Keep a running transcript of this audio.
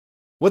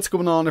What's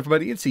going on,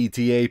 everybody? It's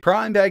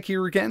ETAPRIME back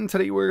here again.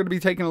 Today we're going to be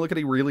taking a look at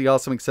a really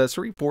awesome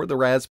accessory for the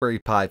Raspberry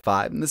Pi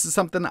 5, and this is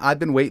something I've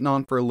been waiting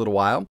on for a little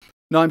while.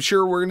 Now, I'm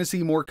sure we're going to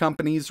see more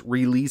companies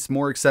release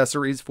more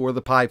accessories for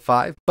the Pi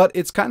 5, but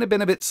it's kind of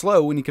been a bit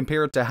slow when you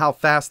compare it to how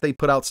fast they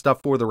put out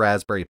stuff for the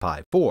Raspberry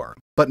Pi 4.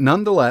 But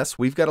nonetheless,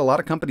 we've got a lot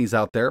of companies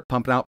out there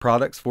pumping out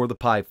products for the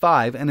Pi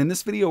 5, and in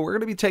this video, we're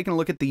going to be taking a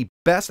look at the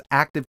best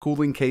active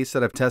cooling case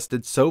that I've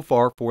tested so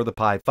far for the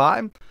Pi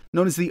 5,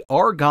 known as the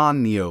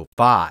Argon NEO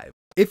 5.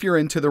 If you're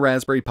into the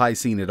Raspberry Pi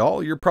scene at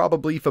all, you're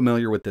probably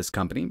familiar with this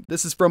company.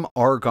 This is from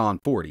Argon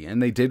 40, and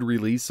they did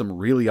release some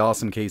really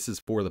awesome cases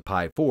for the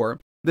Pi 4.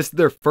 This is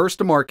their first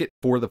to market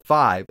for the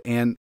 5,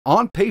 and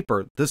on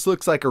paper, this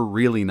looks like a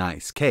really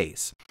nice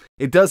case.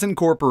 It does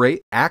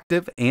incorporate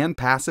active and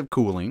passive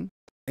cooling.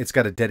 It's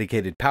got a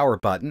dedicated power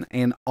button,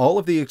 and all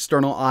of the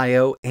external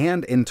I/O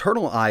and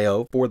internal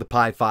I/O for the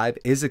Pi 5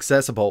 is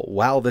accessible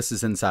while this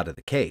is inside of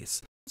the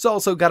case. It's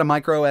also got a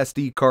micro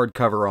SD card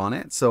cover on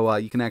it, so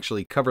you can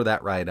actually cover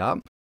that right up.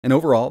 And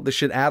overall, this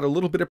should add a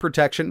little bit of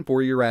protection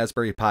for your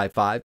Raspberry Pi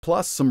 5,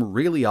 plus some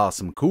really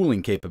awesome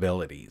cooling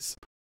capabilities.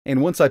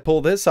 And once I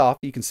pull this off,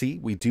 you can see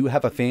we do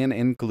have a fan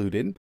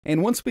included.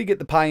 And once we get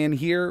the Pi in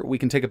here, we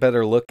can take a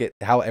better look at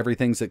how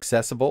everything's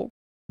accessible.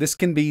 This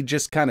can be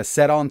just kind of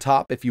set on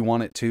top if you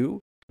want it to,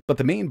 but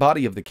the main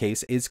body of the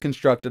case is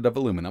constructed of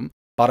aluminum.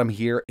 Bottom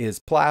here is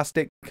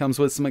plastic, comes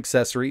with some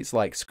accessories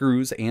like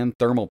screws and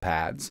thermal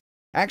pads.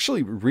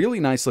 Actually, really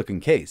nice looking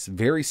case,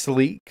 very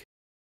sleek.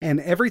 And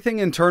everything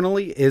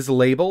internally is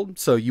labeled,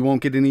 so you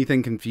won't get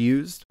anything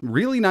confused.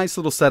 Really nice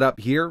little setup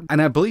here,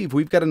 and I believe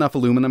we've got enough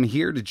aluminum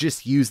here to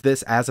just use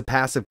this as a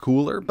passive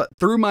cooler, but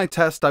through my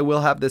test I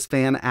will have this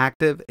fan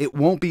active. It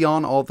won't be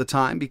on all the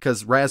time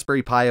because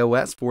Raspberry Pi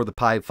OS for the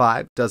Pi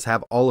 5 does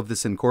have all of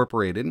this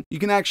incorporated. You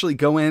can actually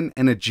go in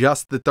and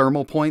adjust the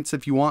thermal points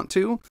if you want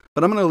to,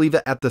 but I'm going to leave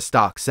it at the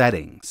stock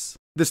settings.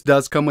 This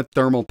does come with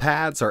thermal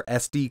pads, our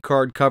SD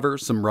card cover,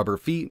 some rubber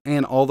feet,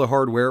 and all the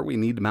hardware we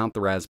need to mount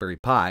the Raspberry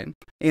Pi.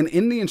 And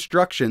in the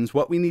instructions,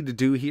 what we need to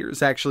do here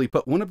is actually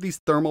put one of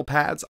these thermal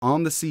pads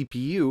on the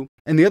CPU,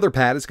 and the other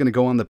pad is going to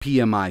go on the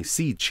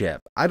PMIC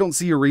chip. I don't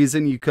see a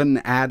reason you couldn't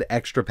add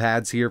extra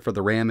pads here for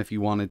the RAM if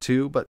you wanted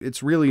to, but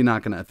it's really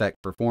not going to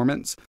affect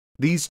performance.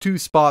 These two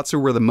spots are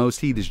where the most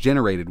heat is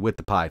generated with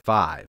the Pi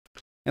 5.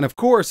 And of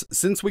course,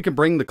 since we can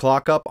bring the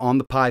clock up on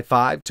the Pi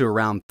 5 to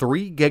around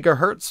 3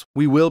 GHz,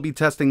 we will be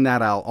testing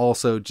that out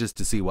also just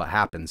to see what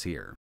happens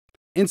here.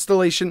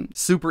 Installation,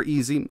 super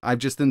easy. I've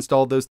just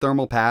installed those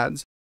thermal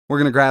pads. We're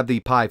going to grab the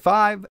Pi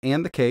 5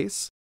 and the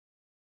case.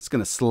 It's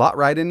going to slot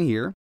right in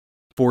here.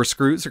 4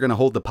 screws are going to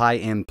hold the Pi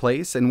in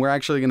place, and we're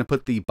actually going to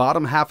put the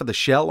bottom half of the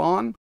shell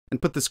on and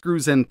put the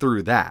screws in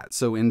through that.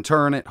 So in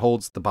turn, it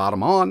holds the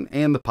bottom on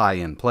and the Pi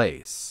in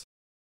place.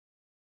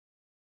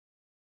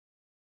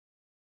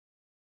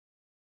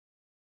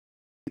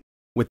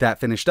 With that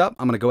finished up,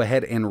 I'm going to go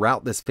ahead and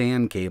route this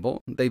fan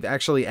cable. They've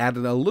actually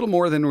added a little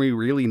more than we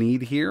really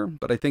need here,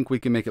 but I think we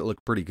can make it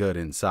look pretty good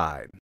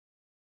inside.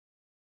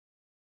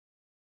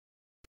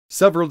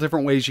 Several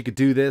different ways you could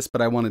do this,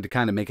 but I wanted to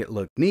kind of make it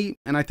look neat,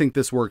 and I think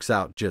this works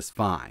out just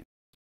fine.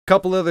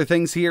 Couple other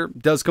things here,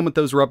 does come with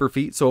those rubber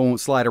feet so it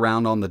won't slide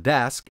around on the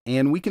desk,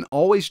 and we can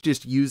always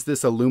just use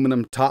this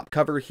aluminum top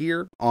cover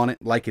here on it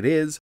like it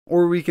is,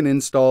 or we can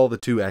install the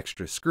 2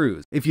 extra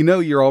screws. If you know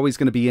you're always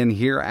going to be in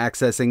here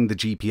accessing the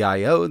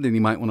GPIO, then you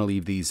might want to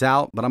leave these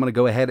out, but I'm going to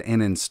go ahead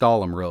and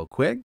install them real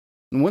quick.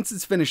 And once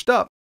it's finished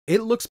up,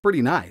 it looks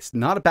pretty nice.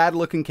 Not a bad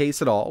looking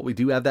case at all. We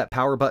do have that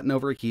power button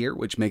over here,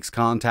 which makes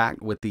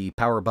contact with the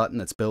power button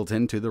that's built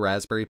into the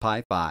Raspberry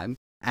Pi 5.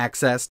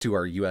 Access to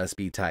our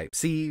USB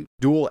Type-C,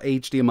 dual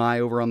HDMI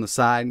over on the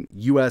side,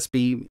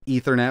 USB,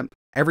 Ethernet.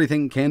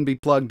 Everything can be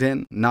plugged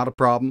in, not a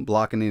problem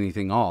blocking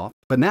anything off.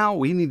 But now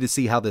we need to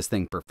see how this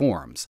thing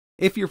performs.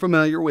 If you're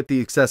familiar with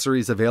the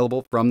accessories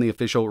available from the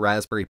official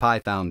Raspberry Pi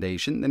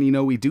Foundation, then you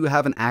know we do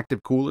have an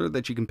active cooler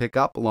that you can pick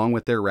up along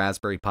with their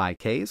Raspberry Pi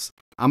case.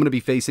 I'm going to be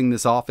facing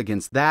this off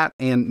against that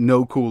and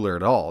no cooler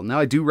at all. Now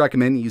I do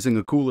recommend using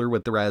a cooler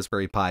with the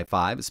Raspberry Pi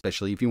 5,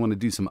 especially if you want to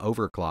do some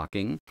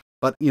overclocking.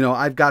 But, you know,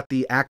 I've got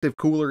the active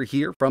cooler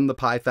here from the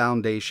Pi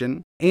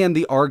Foundation and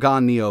the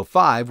Argon NEO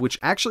 5, which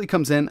actually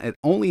comes in at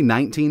only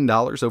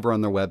 $19 over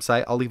on their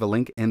website. I'll leave a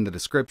link in the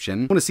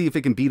description. I want to see if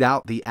it can beat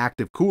out the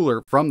active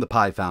cooler from the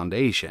Pi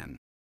Foundation.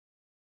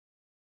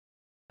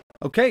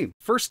 Okay,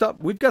 first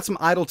up, we've got some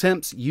idle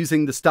temps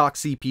using the stock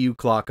CPU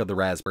clock of the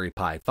Raspberry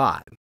Pi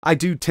 5. I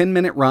do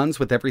 10-minute runs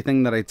with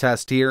everything that I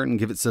test here and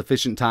give it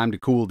sufficient time to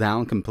cool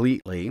down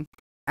completely.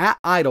 At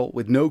idle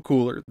with no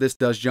cooler, this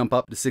does jump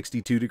up to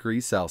 62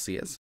 degrees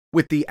Celsius.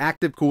 With the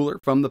active cooler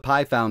from the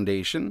Pi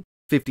Foundation,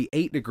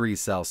 58 degrees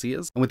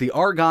Celsius. And with the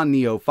Argon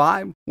NEO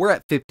 5, we're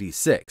at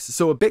 56,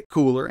 so a bit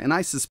cooler, and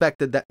I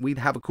suspected that we'd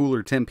have a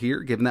cooler temp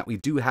here, given that we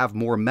do have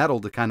more metal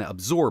to kind of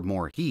absorb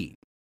more heat.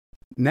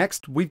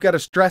 Next, we've got a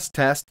stress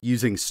test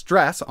using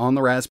stress on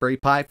the Raspberry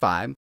Pi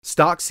 5.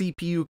 Stock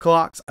CPU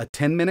clocks a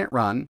 10-minute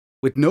run.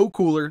 With no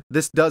cooler,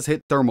 this does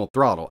hit thermal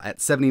throttle at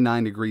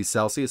 79 degrees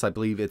Celsius. I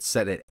believe it's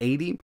set at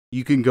 80.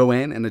 You can go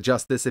in and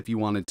adjust this if you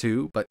wanted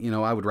to, but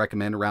I would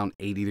recommend around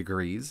 80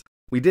 degrees.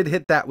 We did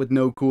hit that with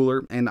no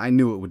cooler, and I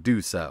knew it would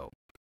do so.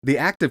 The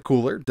active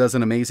cooler does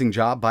an amazing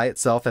job by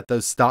itself at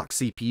those stock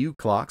CPU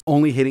clocks,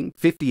 only hitting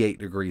 58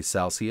 degrees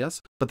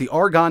Celsius, but the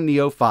Argon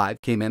NEO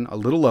 5 came in a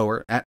little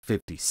lower at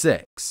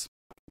 56.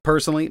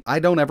 Personally, I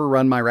don't ever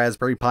run my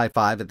Raspberry Pi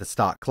 5 at the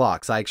stock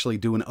clocks. I actually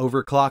do an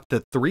overclock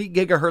to 3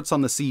 GHz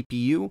on the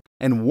CPU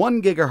and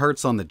 1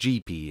 GHz on the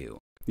GPU.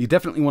 You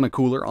definitely want a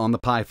cooler on the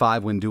Pi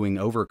 5 when doing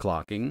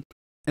overclocking.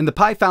 And the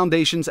Pi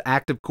Foundation's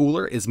active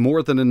cooler is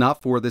more than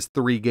enough for this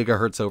 3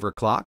 GHz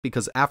overclock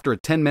because after a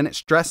 10-minute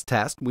stress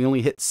test, we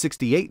only hit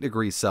 68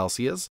 degrees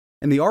Celsius,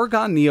 and the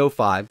Argon NEO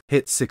 5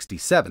 hit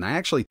 67. I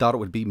actually thought it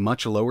would be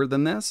much lower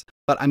than this,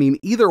 but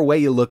either way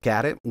you look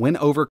at it, when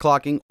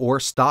overclocking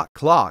or stock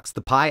clocks,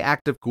 the Pi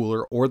active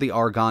cooler or the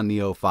Argon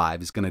NEO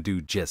 5 is going to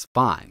do just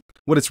fine.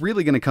 What it's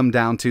really going to come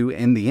down to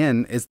in the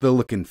end is the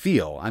look and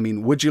feel.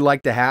 Would you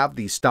like to have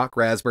the stock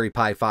Raspberry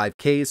Pi 5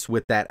 case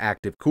with that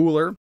active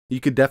cooler? You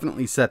could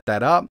definitely set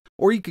that up,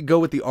 or you could go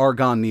with the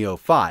Argon NEO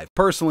 5.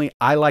 Personally,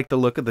 I like the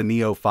look of the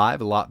NEO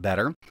 5 a lot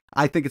better.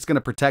 I think it's going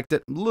to protect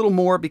it a little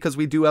more because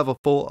we do have a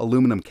full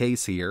aluminum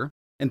case here.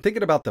 And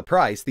thinking about the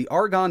price, the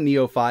Argon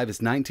NEO 5 is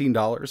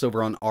 $19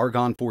 over on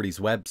Argon 40's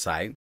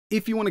website.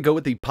 If you want to go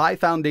with the Pi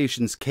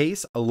Foundation's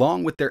case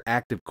along with their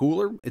active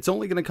cooler, it's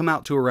only going to come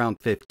out to around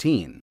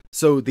 $15.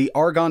 So the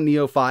Argon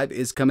NEO 5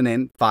 is coming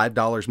in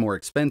 $5 more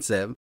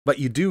expensive, but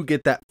you do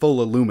get that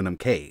full aluminum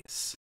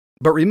case.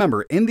 But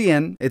remember, in the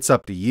end, it's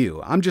up to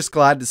you. I'm just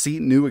glad to see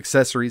new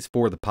accessories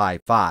for the Pi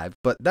 5,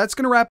 but that's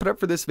going to wrap it up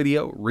for this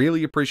video.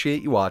 Really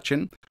appreciate you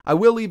watching. I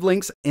will leave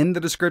links in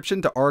the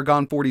description to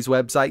Argon 40's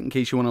website in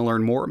case you want to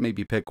learn more,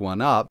 maybe pick one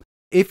up.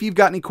 If you've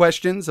got any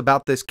questions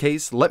about this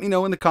case, let me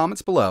know in the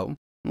comments below.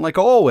 And like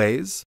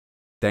always,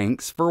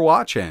 thanks for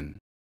watching.